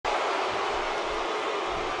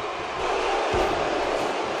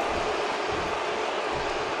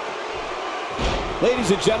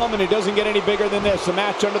Ladies and gentlemen, it doesn't get any bigger than this. A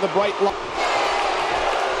match under the bright light.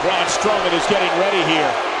 Braun Strowman is getting ready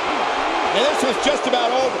here. And this was just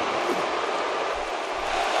about over.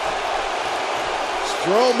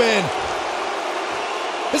 Strowman.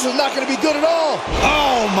 This is not going to be good at all.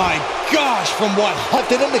 Oh my gosh, from what?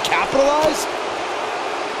 Did him to capitalize?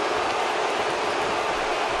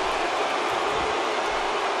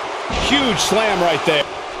 Huge slam right there.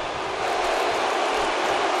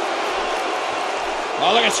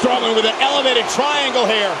 Oh, look at Strowman with an elevated triangle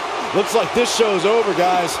here. Looks like this show's over,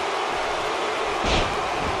 guys.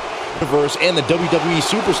 Universe and the WWE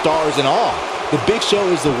superstars and all. The Big Show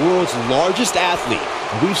is the world's largest athlete.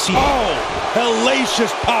 We've seen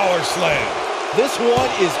hellacious power slam. This one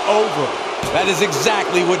is over. That is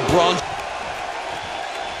exactly what Braun.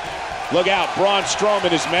 Look out, Braun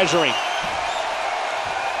Strowman is measuring.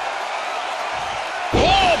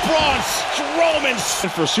 Oh, Braun Strowman!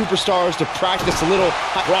 For superstars to practice a little.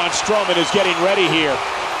 Braun Strowman is getting ready here.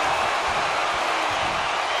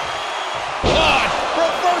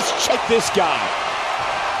 Check this guy.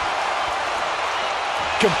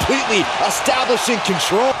 Completely establishing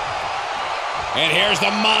control. And here's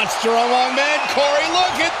the monster among men. Corey,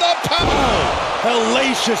 look at the power.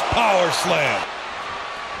 Hellacious power slam.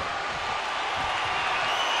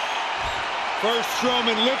 First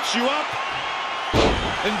Strowman lifts you up,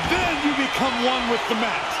 and then you become one with the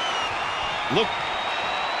mat. Look.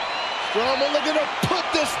 Strowman looking to put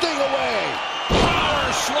this thing away.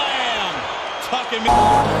 Power slam. Tucking me.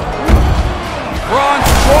 Braun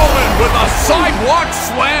Strowman with a sidewalk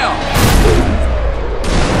slam.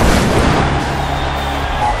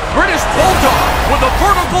 British Bulldog with a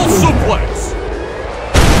vertical suplex.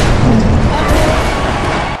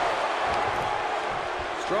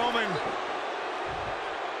 Strowman.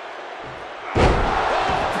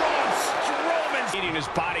 Braun Strowman. Eating his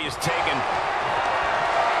body is taken.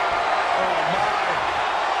 Oh my.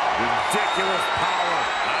 Ridiculous power.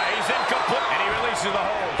 He's incomplete. And he releases the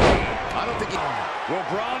hold. I don't think he... Will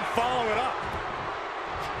Braun follow it up?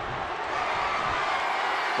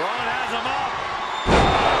 Braun has him up.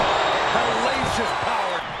 Hellacious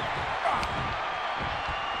power.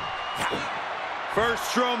 First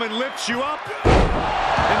Strowman lifts you up,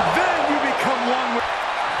 and then you become one with...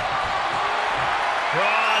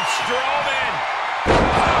 Braun Strowman.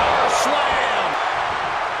 Power slam.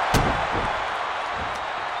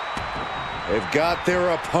 They've got their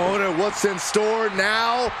opponent. What's in store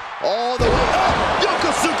now? All the way up.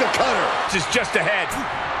 Yokosuka cutter. This is just ahead.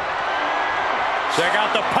 Check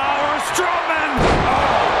out the power of Strowman.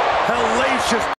 Oh, hellacious.